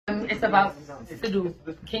It's about Sidhu,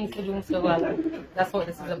 King Sidhu Mswala. That's what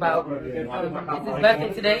this is about. It's his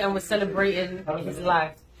birthday today, and we're celebrating his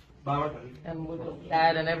life. And with his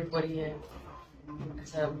dad and everybody here.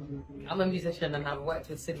 I'm a musician, and I've worked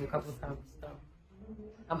with Sidhu a couple of times, so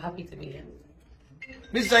I'm happy to be here.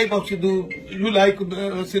 Which type of Sidhu you like,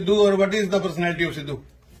 Sidhu, or what is the personality of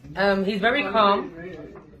Sidhu? He's very calm.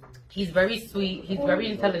 He's very sweet. He's very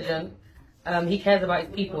intelligent. He cares about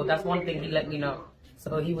his people. That's one thing he let me know.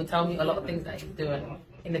 So he would tell me a lot of things that he's doing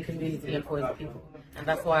in the community and for his people. And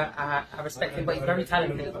that's why I respect him. But he's very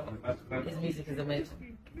talented. His music is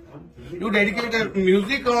amazing. You dedicated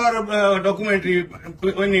music or documentary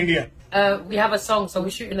in India? We have a song, so we're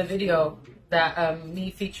shooting a video that me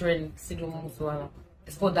featuring Sidhu Mswala.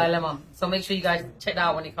 It's called Dilemma. So make sure you guys check that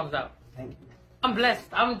out when it comes out. Thank you. I'm blessed.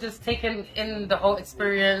 I'm just taking in the whole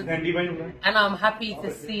experience. And I'm happy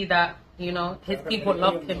to see that, you know, his people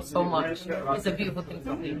loved him so much. It's a beautiful thing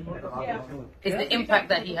to see. It's the impact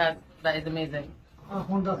that he has that is amazing. I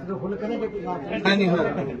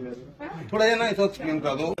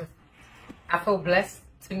feel blessed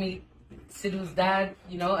to meet Sidhu's dad,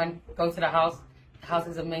 you know, and go to the house. The house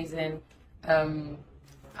is amazing. I'm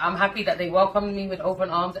happy that they welcomed me with open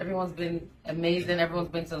arms. Everyone's been amazing. Everyone's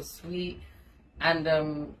been so sweet. And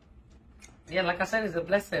yeah, like I said, it's a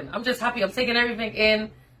blessing. I'm just happy. I'm taking everything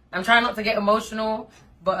in. I'm trying not to get emotional,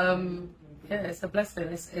 but yeah, it's a blessing.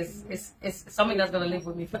 It's something that's gonna live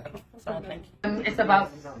with me forever. So thank you. It's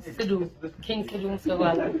about Sidhu, King Sidhu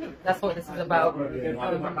Mswala. That's what this is about. It's his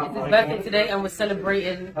birthday today, and we're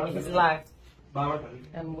celebrating his life.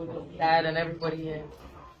 And with his dad and everybody here.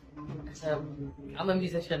 I'm a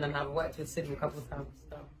musician, and I've worked with Sidhu a couple of times,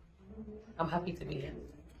 so I'm happy to be here.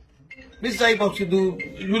 Which type of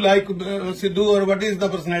Sidhu you like, Sidhu, or what is the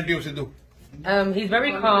personality of Sidhu? He's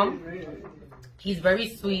very calm. He's very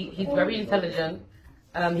sweet. He's very intelligent.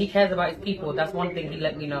 He cares about his people. That's one thing he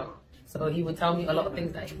let me know. So he would tell me a lot of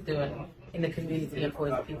things that he's doing in the community and for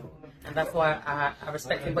his people. And that's why I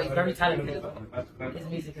respect him. But he's very talented. His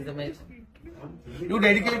music is amazing. You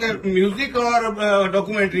dedicated music or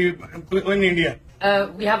documentary in India?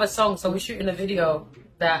 We have a song, so we're shooting a video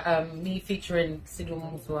that me featuring Sidhu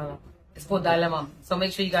Mswala. It's called Dilemma. So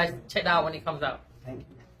make sure you guys check that out when it comes out. Thank you.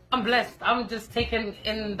 I'm blessed. I'm just taking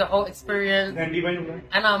in the whole experience.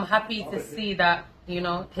 And I'm happy to see that, you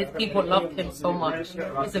know, his people loved him so much.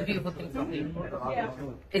 It's a beautiful thing to see.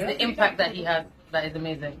 It's the impact that he has that is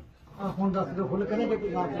amazing. I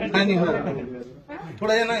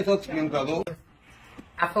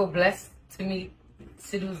feel blessed to meet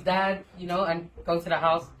Sidhu's dad, you know, and go to the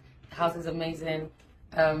house. The house is amazing.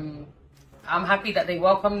 I'm happy that they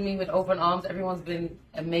welcomed me with open arms. Everyone's been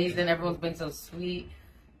amazing. Everyone's been so sweet.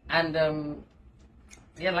 And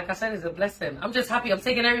yeah, like I said, it's a blessing. I'm just happy. I'm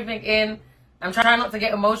taking everything in. I'm trying not to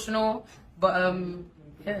get emotional, but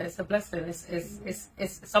yeah, it's a blessing.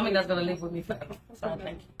 It's something that's gonna live with me forever. So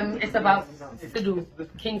thank you. It's about Sidhu,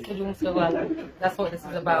 King Sidhu Mswala. That's what this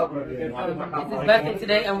is about. It's his birthday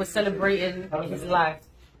today, and we're celebrating his life.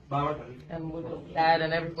 And with his dad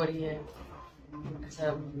and everybody here.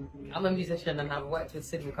 I'm a musician, and I've worked with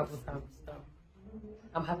Sidhu a couple of times, so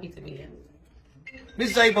I'm happy to be here.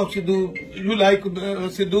 Which type of Sidhu you like,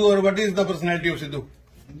 Sidhu, or what is the personality of Sidhu?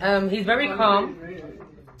 He's very calm.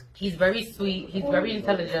 He's very sweet. He's very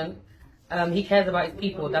intelligent. He cares about his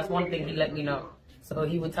people. That's one thing he let me know. So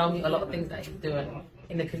he would tell me a lot of things that he's doing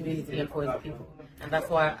in the community and for his people. And that's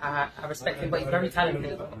why I respect him. But he's very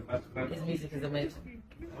talented. His music is amazing.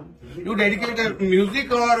 You dedicated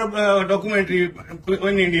music or documentary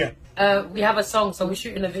in India? We have a song, so we're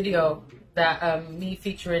shooting a video that me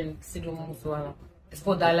featuring Sidhu Mswala. It's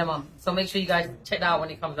called Dilemma. So make sure you guys check that out when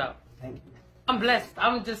it comes out. Thank you. I'm blessed.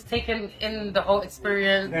 I'm just taking in the whole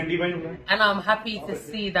experience. And I'm happy to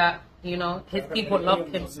see that, you know, his people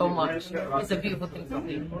loved him so much. It's a beautiful thing to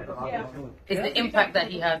see. It's the impact that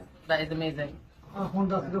he has that is amazing. I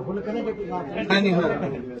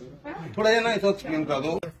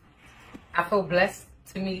feel blessed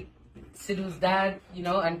to meet Sidhu's dad, you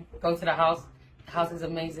know, and go to the house. The house is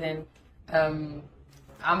amazing.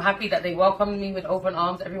 I'm happy that they welcomed me with open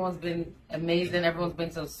arms. Everyone's been amazing. Everyone's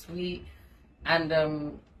been so sweet. And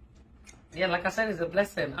yeah, like I said, it's a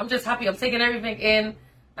blessing. I'm just happy. I'm taking everything in.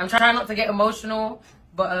 I'm trying not to get emotional,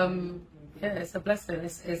 but yeah, it's a blessing.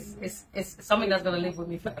 It's something that's gonna live with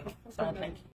me forever. So thank you.